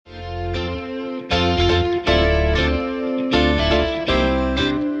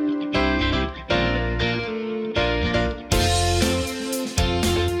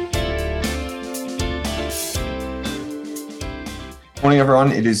Morning,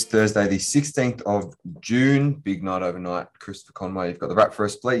 everyone. It is Thursday, the 16th of June. Big night overnight. Christopher Conway, you've got the wrap for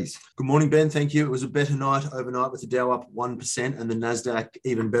us, please. Good morning, Ben. Thank you. It was a better night overnight with the Dow up 1% and the Nasdaq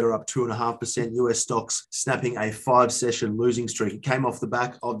even better, up 2.5%. US stocks snapping a 5-session losing streak. It came off the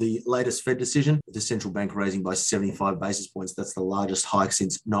back of the latest Fed decision, with the central bank raising by 75 basis points. That's the largest hike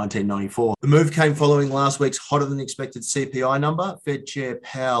since 1994. The move came following last week's hotter than expected CPI number. Fed Chair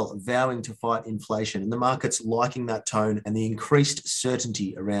Powell vowing to fight inflation, and the market's liking that tone and the increased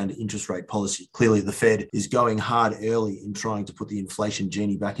certainty around interest rate policy. Clearly, the Fed is going hard early in trying to put the inflation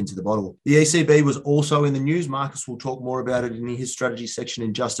genie back into the bottle. The ECB was also in the news. Marcus will talk more about it in his strategy section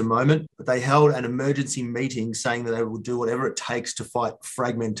in just a moment. But they held an emergency meeting saying that they will do whatever it takes to fight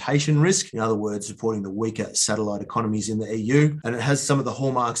fragmentation risk. In other words, supporting the weaker satellite economies in the EU. And it has some of the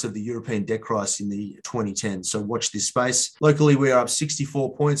hallmarks of the European debt crisis in the 2010s. So watch this space. Locally, we are up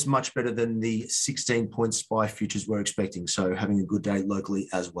 64 points, much better than the 16-point SPI futures were expecting. So having a good day locally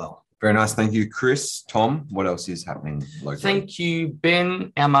as well. Very nice. Thank you, Chris. Tom, what else is happening locally? Thank you,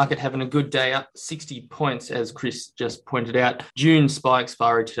 Ben. Our market having a good day, up 60 points, as Chris just pointed out. June SPI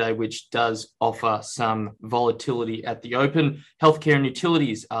expiry today, which does offer some volatility at the open. Healthcare and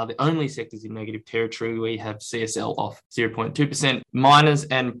utilities are the only sectors in negative territory. We have CSL off 0.2%. Miners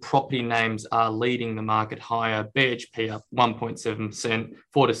and property names are leading the market higher. BHP up 1.7%.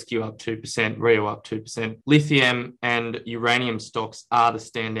 Fortescue up 2%. Rio up 2%. Lithium and uranium stocks are the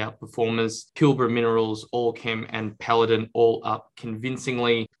standout performers. Pilbara Minerals, Allchem and Paladin all up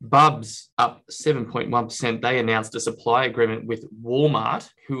convincingly. Bubs up 7.1%. They announced a supply agreement with Walmart,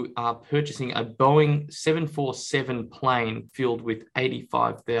 who are purchasing a Boeing 747 plane filled with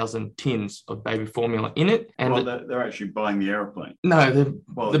 85,000 tins of baby formula in it. And they're actually buying the airplane. No,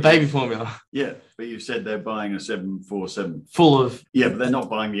 the baby formula. Yeah, but you said they're buying a 747 full of. Yeah, but they're not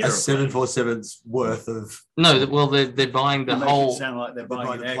buying the airplane. 747's worth of. No, well, they're buying the whole. It sound like they're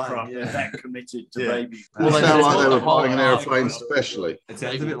buying an aircraft that committed to baby. Well, they sound like they were buying an airplane specially. It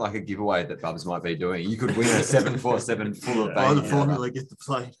sounds a bit like a giveaway that Bubs might be doing. You could win a 747 full of baby. Buy the formula, get the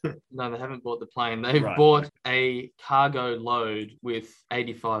plane. No, they haven't bought the plane. They've bought a cargo load with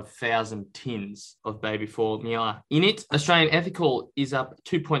 85,000 tins of baby formula in it. Australian Ethical is up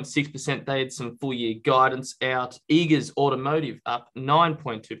 2.6%. They had some full year guidance out. Eagers Automotive up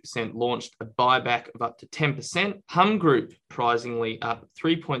 9.2%, launched a buyback of up to 10%. Hum Group, surprisingly, up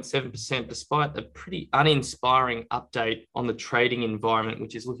 3.7%, despite a pretty uninspiring update on the trading environment,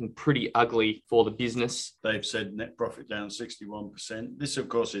 which is looking pretty ugly for the business. They've said net profit down 61%. This, of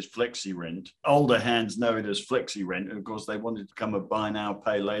course, is Flexi Rent. Older hands know it as Flexi Rent. And of course, they wanted to become a buy now,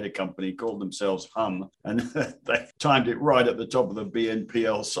 pay later company, called themselves Hum. And they timed it right at the top of the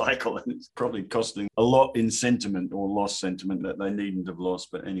BNPL cycle. And it's probably costing a lot in sentiment, or lost sentiment, that they needn't have lost.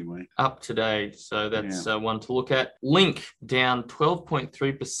 But anyway. Up today. So that's one to look at. Link down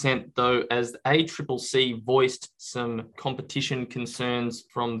 12.3%, though, as the ACCC voiced some competition concerns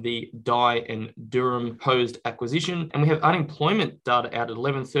from the Dye and Durham proposed acquisition. And we have unemployment data out at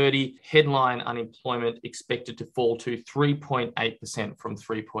 11:30. Headline unemployment expected to fall to 3.8% from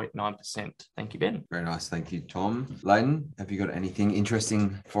 3.9%. Thank you, Ben. Very nice. Thank you, Tom. Leighton, have you got anything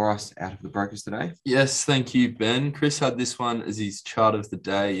interesting for us out of the brokers today? Yes, thank you, Ben. Chris had this one as his chart of the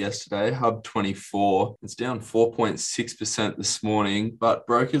day yesterday, Hub 24. It's down 4.6% this morning, but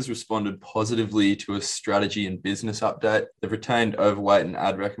brokers responded positively to a strategy and business update. They've retained overweight and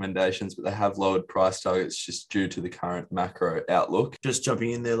ad recommendations, but they have lowered price targets just due to the current macro outlook. Just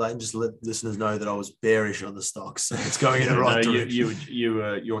jumping in there, Leighton, just to let listeners know that I was bearish on the stocks. It's going in the right direction.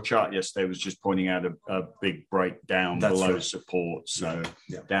 Your chart yesterday was just pointing out a big breakdown below support. So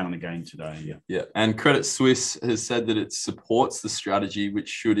down again today. Yeah. And Credit Suisse has said that it supports the strategy, which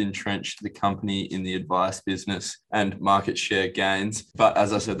should entrench the company in the advice business and market share gains. But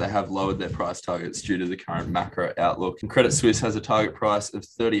as I said, they have lowered their price targets due to the current macro outlook. And Credit Suisse has a target price of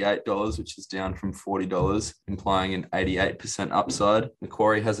 $38, which is down from $40, implying an 88% upside.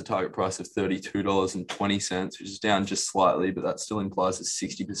 Macquarie has a target price of $32.20, which is down just slightly, but that still implies a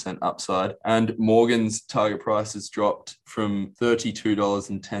 60% upside. And Morgan's target price has dropped from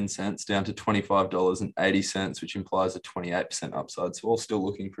 $32.10 down to $25.80, which implies a 28% upside. So we're all still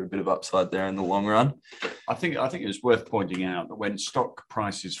looking for a bit of upside there in the long run. I think it's worth pointing out that when stock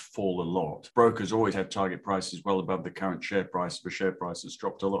prices fall a lot, brokers always have target prices well above the current share price. The share price has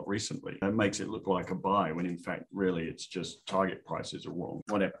dropped a lot recently. It makes it look like a buy when in fact really it's just target prices are wrong.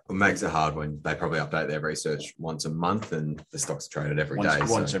 Whatever. It makes it hard when they probably update their research once a month and the stock's traded every day.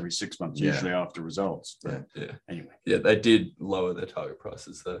 Once every 6 months, usually after results. But anyway. Yeah, they did lower their target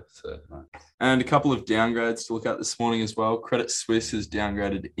prices though. So And a couple of downgrades to look at this morning as well. Credit Suisse has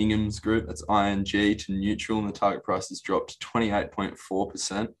downgraded Ingham's Group, that's ING, to neutral, and the target price has dropped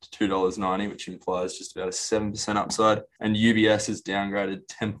 28.4% to $2.90, which implies just about a 7% upside. And UBS has downgraded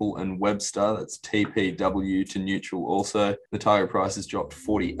Temple and Webster, that's TPW, to neutral also. The target price has dropped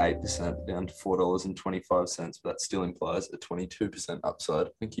 48% down to $4.25, but that still implies a 22% upside.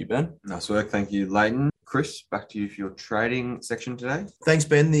 Thank you, Ben. Nice work. Thank you, Leighton. Chris, back to you for your trading section today. Thanks,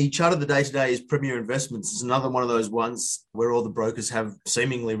 Ben. The chart of the day today is Premier Investments. It's another one of those ones where all the brokers have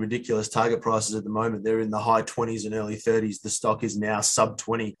seemingly ridiculous target prices at the moment. They're in the high 20s and early 30s. The stock is now sub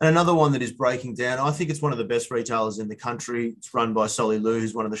 20. And another one that is breaking down. I think it's one of the best retailers in the country. It's run by Solly Liu,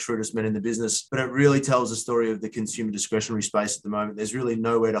 who's one of the shrewdest men in the business. But it really tells the story of the consumer discretionary space at the moment. There's really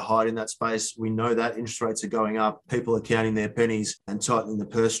nowhere to hide in that space. We know that interest rates are going up. People are counting their pennies and tightening the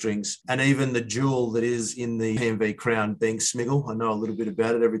purse strings. And even the jewel that is in the PMV crown being Smiggle. I know a little bit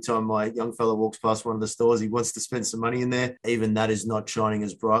about it. Every time my young fella walks past one of the stores, he wants to spend some money in there. Even that is not shining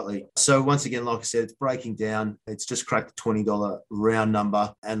as brightly. So once again, like I said, it's breaking down. It's just cracked the $20 round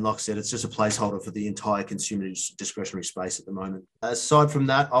number. And like I said, it's just a placeholder for the entire consumer discretionary space at the moment. Aside from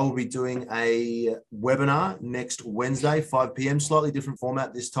that, I will be doing a webinar next Wednesday, 5 p.m. Slightly different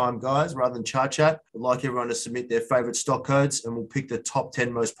format this time, guys. Rather than chart chat, I'd like everyone to submit their favorite stock codes and we'll pick the top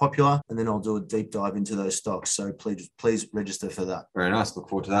 10 most popular. And then I'll do a deep dive into those stocks. So please register for that. Very nice. Look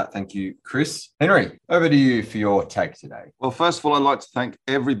forward to that. Thank you, Chris. Henry, over to you for your take today. Well, first of all, I'd like to thank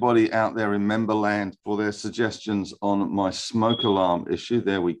everybody out there in Memberland for their suggestions on my smoke alarm issue.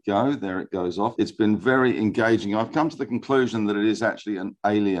 There we go. There it goes off. It's been very engaging. I've come to the conclusion that it is actually an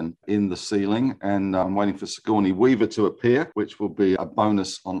alien in the ceiling, and I'm waiting for Sigourney Weaver to appear, which will be a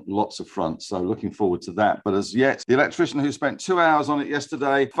bonus on lots of fronts. So looking forward to that. But as yet, the electrician who spent 2 hours on it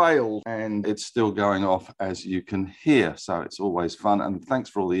yesterday failed, and it's still going off, as you can hear. So it's always fun. And thanks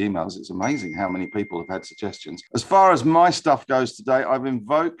for all the emails. It's amazing how many people have had suggestions. As far as my stuff goes today, I've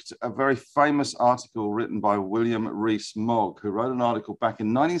invoked a very famous article written by William Rees-Mogg, who wrote an article back in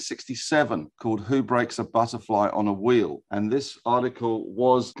 1967 called Who Breaks a Butterfly on a Wheel? And this article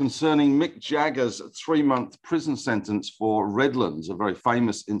was concerning Mick Jagger's 3-month prison sentence for Redlands, a very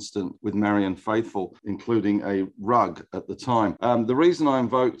famous incident with Marianne Faithfull, including a rug at the time. The reason I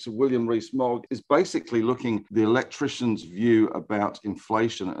invoked William Rees-Mogg is basically looking the electrician's view about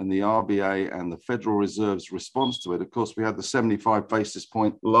inflation and the RBA and the Federal Reserve's response to it. Of course, we had the 75 basis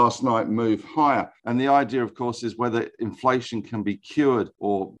point last night move higher. And the idea, of course, is whether inflation can be cured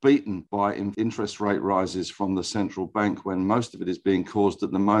or beaten by interest rate rises from the central bank, when most of it is being caused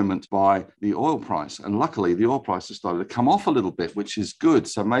at the moment by the oil price. And luckily, the oil price has started to come off a little bit, which is good.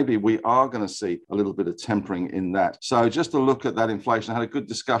 So maybe we are going to see a little bit of tempering in that. So just to look at that inflation, I had a good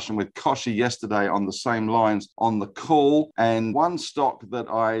discussion with Koshi yesterday on the same lines on the call. And one stock that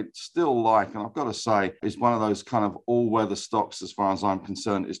I still like, and I've got to say, is one of those kind of all-weather stocks as far as I'm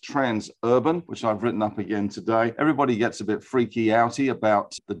concerned, is Transurban, which I've written up again today. Everybody gets a bit freaky outy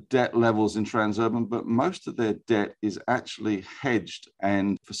about the debt levels in Transurban, but most of their debt is actually hedged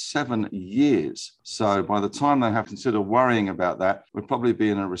and for 7 years. So by the time they have to consider worrying about that, we'll probably be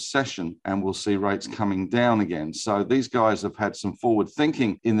in a recession and we'll see rates coming down again. So these guys have had some forward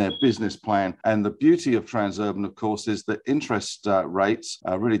thinking in their business plan. And the beauty of Transurban, of course, is that interest rates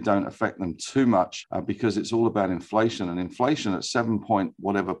really don't affect them too much because it's all about inflation. And inflation at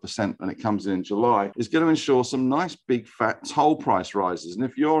 7% when it comes in July is going to ensure some nice big fat toll price rises. And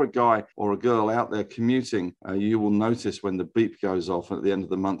if you're a guy or a girl out there commuting, you will notice when the beep goes off at the end of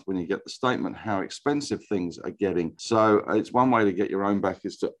the month when you get the statement how expensive things are getting. So it's one way to get your own back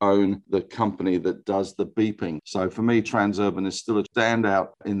is to own the company that does the beeping. So for me, Transurban is still a standout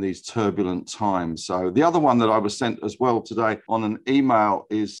in these turbulent times. So the other one that I was sent as well today on an email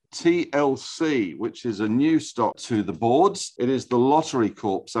is TLC, which is a new stock to the boards. It is the Lottery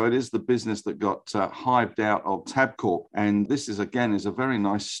Corp. So it is the business that got hived out of Tabcorp. And this is, again, is a very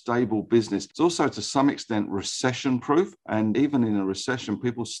nice, stable business. It's also to some extent recession proof. And even in a recession,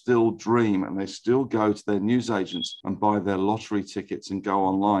 people still dream and they still go to their newsagents and buy their lottery tickets and go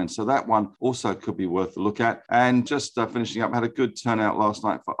online. So that one also could be worth a look at. And just finishing up, had a good turnout last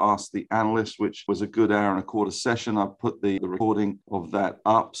night for Ask the Analyst, which was a good hour and a quarter session. I've put the recording of that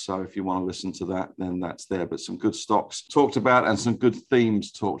up. So if you want to listen to that, then that's there. But some good stocks talked about and some good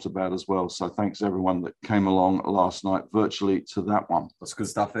themes talked about as well. So thanks everyone that came along last night virtually to that one. That's good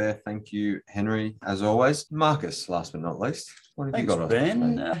stuff there. Thank you, Henry, as always. Marcus, last but not least. What have Thanks, you got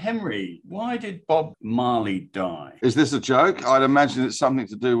Ben. Henry, why did Bob Marley die? Is this a joke? I'd imagine it's something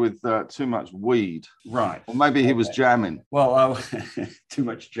to do with too much weed. Right. Or maybe he was jamming. Well, too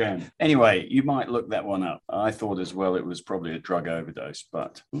much jam. Anyway, you might look that one up. I thought as well it was probably a drug overdose, but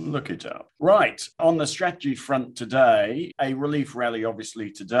but look it up. Right, on the strategy front today, a relief rally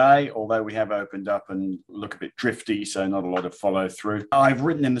obviously today, although we have opened up and look a bit drifty, so not a lot of follow through. I've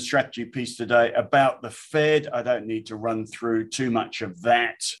written in the strategy piece today about the Fed. I don't need to run through too much of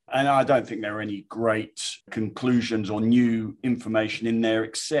that, and I don't think there are any great conclusions or new information in there,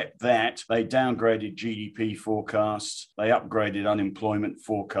 except that they downgraded GDP forecasts, they upgraded unemployment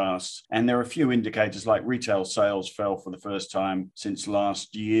forecasts, and there are a few indicators like retail sales fell for the first time since last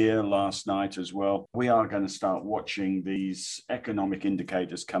night as well. We are going to start watching these economic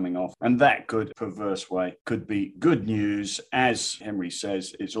indicators coming off, and that could, perverse way, could be good news. As Henry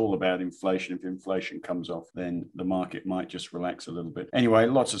says, it's all about inflation. If inflation comes off, then the market might just relax a little bit. Anyway,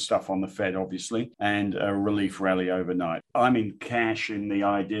 lots of stuff on the Fed, obviously, and a relief rally overnight. I'm in cash in the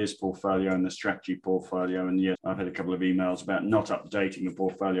ideas portfolio and the strategy portfolio, and yes, I've had a couple of emails about not updating the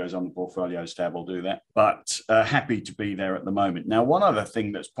portfolios on the portfolios tab. I'll do that, but happy to be there at the moment. Now, one other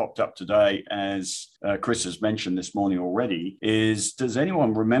thing that's popped up today, as Chris has mentioned this morning already, is, does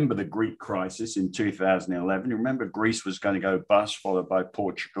anyone remember the Greek crisis in 2011? You remember Greece was going to go bust, followed by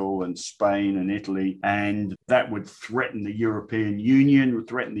Portugal and Spain and Italy, and that would threaten the European Union, would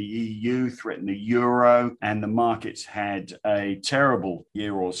threaten the EU, threaten the euro, and the markets had a terrible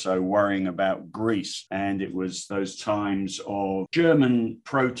year or so worrying about Greece. And it was those times of German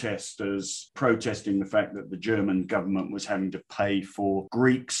protesters protesting the fact that the German government was having to pay for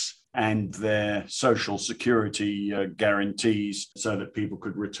Greeks and their social security guarantees so that people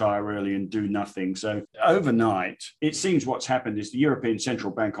could retire early and do nothing. So overnight, it seems what's happened is the European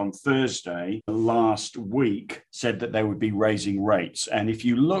Central Bank on Thursday last week said that they would be raising rates. And if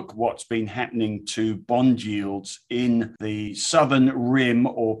you look what's been happening to bond yields in the southern rim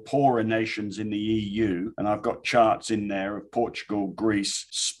or poorer nations in the EU, and I've got charts in there of Portugal, Greece,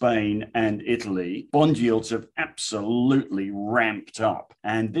 Spain, and Italy, bond yields have absolutely ramped up.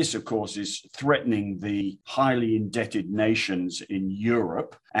 And this, of course, is threatening the highly indebted nations in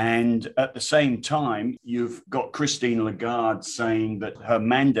Europe. And at the same time, you've got Christine Lagarde saying that her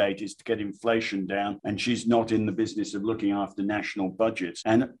mandate is to get inflation down, and she's not in the business of looking after national budgets.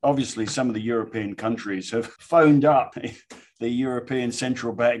 And obviously, some of the European countries have phoned up the European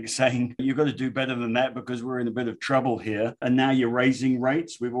Central Bank saying, you've got to do better than that because we're in a bit of trouble here. And now you're raising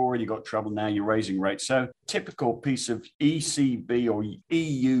rates. We've already got trouble. Now you're raising rates. So typical piece of ECB or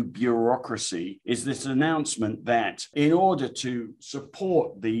EU bureaucracy is this announcement that in order to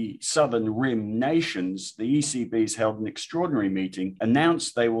support the Southern Rim nations, the ECB's held an extraordinary meeting,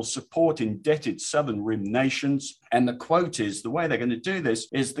 announced they will support indebted Southern Rim nations. And the quote is, the way they're going to do this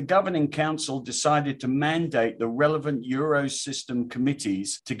is the Governing Council decided to mandate the relevant Eurosystem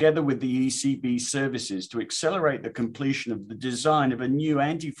committees together with the ECB services to accelerate the completion of the design of a new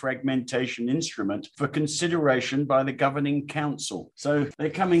anti-fragmentation instrument for consideration by the Governing Council. So they're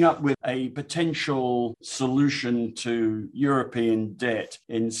coming up with a potential solution to European debt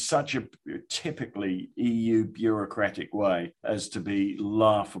in such a typically EU bureaucratic way as to be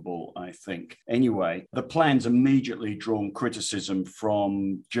laughable, I think. Anyway, the plan's immediately drawn criticism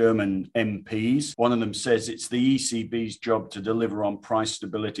from German MPs. One of them says it's the ECB's job to deliver on price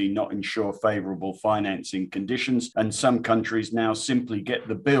stability, not ensure favorable financing conditions. And some countries now simply get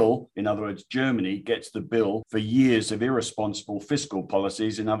the bill. In other words, Germany gets the bill for years of irresponsible fiscal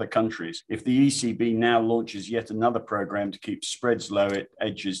policies in other countries. If the ECB now launches yet another program to keep spreads low, it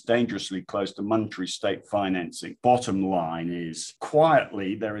edges dangerously close to monetary state financing. Bottom line is,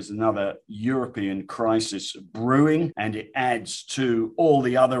 quietly, there is another European crisis brewing, and it adds to all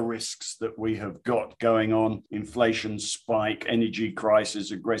the other risks that we have got going on: inflation spike, energy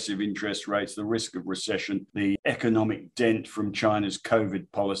crisis, aggressive interest rates, the risk of recession, the economic dent from China's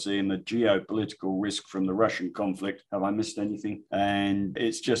COVID policy, and the geopolitical risk from the Russian conflict. Have I missed anything? And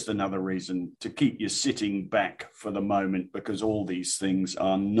it's just another reason to keep you sitting back for the moment, because all these things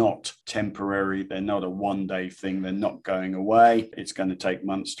are not temporary. They're not a one-day thing. They're not going away. It's going to take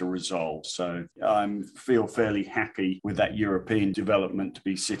months to resolve. So I feel fairly happy with that European development to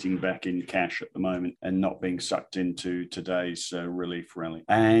be sitting back in cash at the moment and not being sucked into today's relief rally.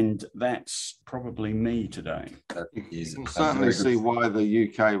 And that's probably me today. You can certainly see why the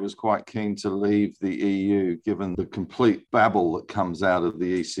UK was quite keen to leave the EU, given the complete babble that comes out of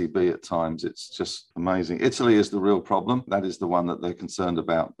the ECB at times. It's just amazing. Italy is the real problem. That is the one that they're concerned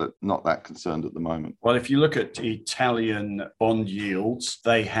about, but not that concerned at the moment. Well, if you look at Italian bond yields,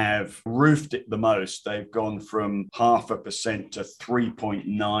 they have roofed it the most. They've gone from 0.5% to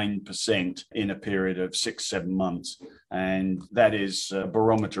 3.9% in a period of 6-7 months. And that is a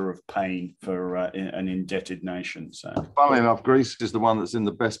barometer of pain for an indebted nation. So, funnily enough, Greece is the one that's in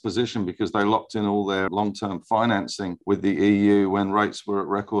the best position because they locked in all their long-term financing with the EU when rates were at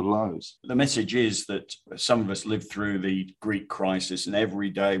record lows. the message is that some of us lived through the Greek crisis, and every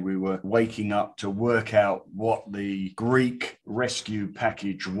day we were waking up to work out what the Greek rescue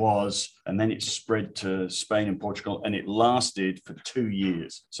package was. And then it spread to Spain and Portugal, and it lasted for 2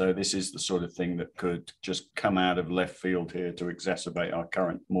 years. So this is the sort of thing that could just come out of left field here to exacerbate our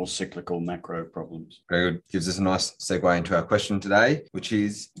current more cyclical macro problems. Very good. Gives us a nice segue into our question today, which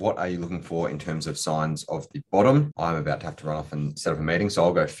is, what are you looking for in terms of signs of the bottom? I'm about to have to run off and set up a meeting, so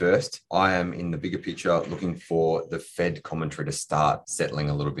I'll go first. I am, in the bigger picture, looking for the Fed commentary to start settling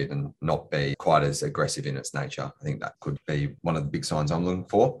a little bit and not be quite as aggressive in its nature. I think that could be one of the big signs I'm looking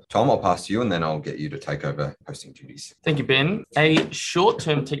for. Tom, I'll pass to you, and then I'll get you to take over hosting duties. Thank you, Ben. A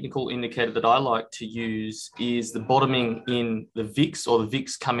short-term technical indicator that I like to use is the bottoming in the VIX, or the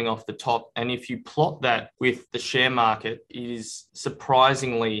VIX coming off the top. And if you plot that with the share market, it is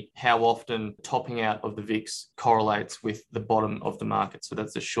surprisingly how often topping out of the VIX correlates with the bottom of the market. So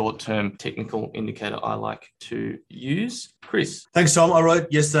that's a short-term technical indicator I like to use. Chris. Thanks, Tom. I wrote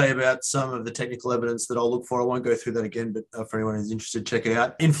yesterday about some of the technical evidence that I'll look for. I won't go through that again, but for anyone who's interested, check it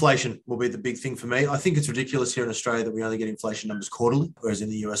out. Inflation will be the big thing for me. I think it's ridiculous here in Australia that we only get inflation numbers quarterly, whereas in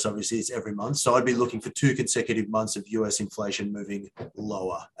the US, obviously, it's every month. So I'd be looking for 2 consecutive months of US inflation moving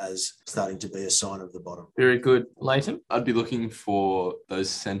lower as starting to be a sign of the bottom. Very good. Leighton? I'd be looking for those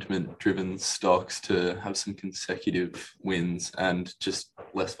sentiment-driven stocks to have some consecutive wins and just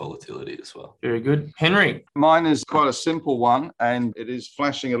less volatility as well. Very good. Henry? Mine is quite a simple one, and it is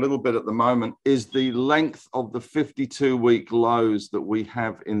flashing a little bit at the moment, is the length of the 52-week lows that we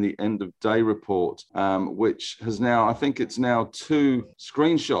have in the end of day report, which has now, I think it's now 2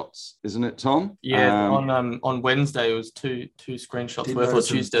 screenshots, isn't it, Tom? Yeah, on Wednesday it was two screenshots worth, or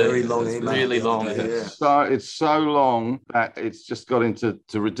Tuesday. Very long email. Really long. Yeah. So it's so long that it's just got into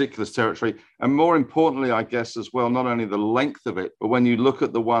ridiculous territory. And more importantly, I guess, as well, not only the length of it, but when you look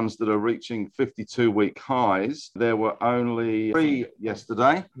at the ones that are reaching 52-week highs, there were only 3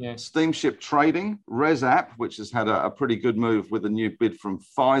 yesterday. Yeah. Steamship Trading, ResApp, which has had a pretty good move with a new bid from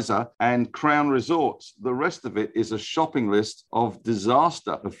Pfizer, and Crown Resorts. The rest of it is a shopping list of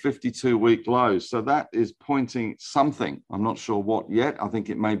disaster of 52-week lows. So that is pointing something. I'm not sure what yet. I think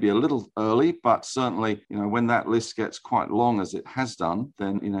it may be a little early, but certainly, when that list gets quite long, as it has done,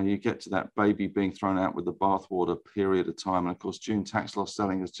 then, you get to that baby being thrown out with the bathwater period of time. And of course, June tax loss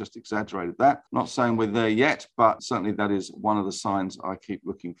selling has just exaggerated that. Not saying we're there yet, but certainly that is one of the signs I keep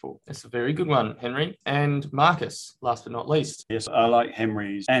looking for. That's a very good one, Henry. And Marcus, last but not least. Yes, I like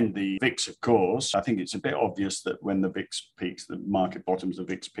Henry's and the VIX, of course. I think it's a bit obvious that when the VIX peaks, the market bottoms, the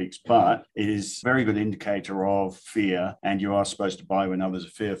VIX peaks, but it is a very good indicator of fear, and you are supposed to buy when others are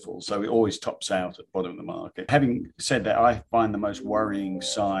fearful. So it always tops out at the bottom of the market. Having said that, I find the most worrying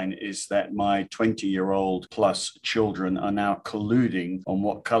sign is that my 20-year-old plus children are now colluding on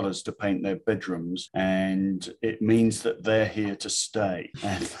what colours to paint their bedrooms, and it means that they're here to stay.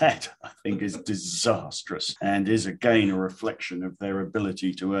 And that, I think, is disastrous and is again a reflection of their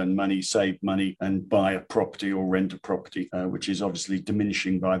ability to earn money, save money, and buy a property or rent a property, which is obviously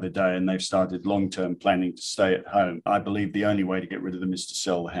diminishing by the day, and they've started long-term planning to stay at home. I believe the only way to get rid of them is to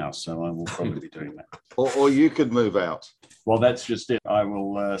sell the house, so I will probably be doing that. Or you could move out. Well, that's just it. I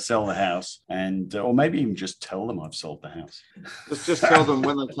will sell the house, and or maybe even just tell them I've sold the house. Just tell them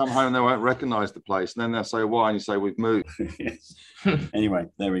when they come home they won't recognise the place, and then they'll say why, and you say we've moved. Yes. Anyway,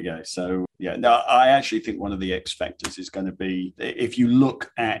 there we go. So yeah, no, I actually think one of the X factors is going to be, if you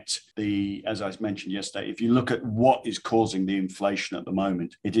look at as I mentioned yesterday, if you look at what is causing the inflation at the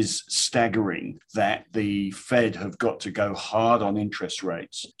moment, it is staggering that the Fed have got to go hard on interest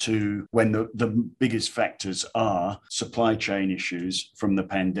rates to when the biggest factors are supply chain issues from the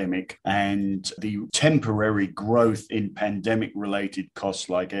pandemic and the temporary growth in pandemic related costs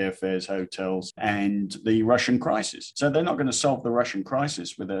like airfares, hotels, and the Russian crisis. So they're not going to solve the Russian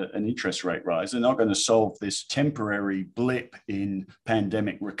crisis with an interest rate rise. They're not going to solve this temporary blip in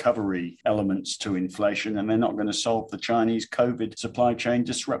pandemic recovery elements to inflation, and they're not going to solve the Chinese COVID supply chain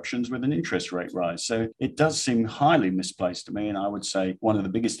disruptions with an interest rate rise. So it does seem highly misplaced to me, and I would say one of the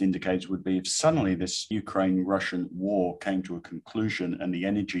biggest indicators would be if suddenly this Ukraine-Russian war came to a conclusion and the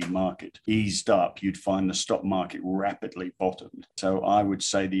energy market eased up, you'd find the stock market rapidly bottomed. So I would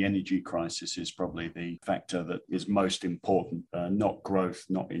say the energy crisis is probably the factor that is most important, not growth,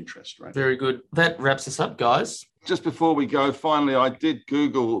 not interest rate. Very good. That wraps us up, guys. Just before we go, finally, I did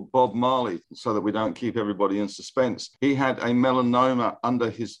Google Bob Marley so that we don't keep everybody in suspense. He had a melanoma under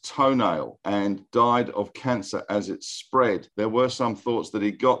his toenail and died of cancer as it spread. There were some thoughts that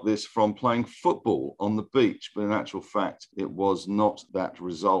he got this from playing football on the beach, but in actual fact, it was not that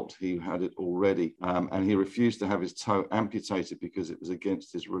result. He had it already, and he refused to have his toe amputated because it was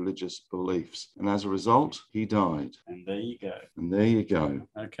against his religious beliefs. And as a result, he died. And there you go. And there you go.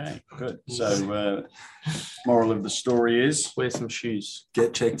 Okay, good. So, moral of the story is Wear some shoes.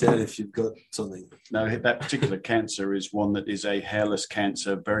 Get checked out if you've got something. no, that particular cancer is one that is a hairless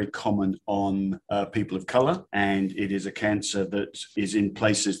cancer, very common on people of colour, and it is a cancer that is in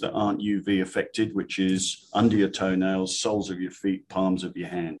places that aren't UV affected, which is under your toenails, soles of your feet, palms of your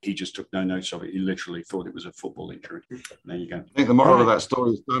hand. He just took no notice of it. He literally thought it was a football injury. There you go. I think the moral of that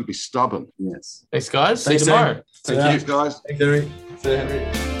story is don't be stubborn. Yes. Thanks, guys. See you Thanks, tomorrow. Sam. Thank you, guys. Thanks, Henry. See you,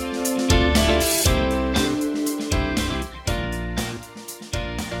 Henry.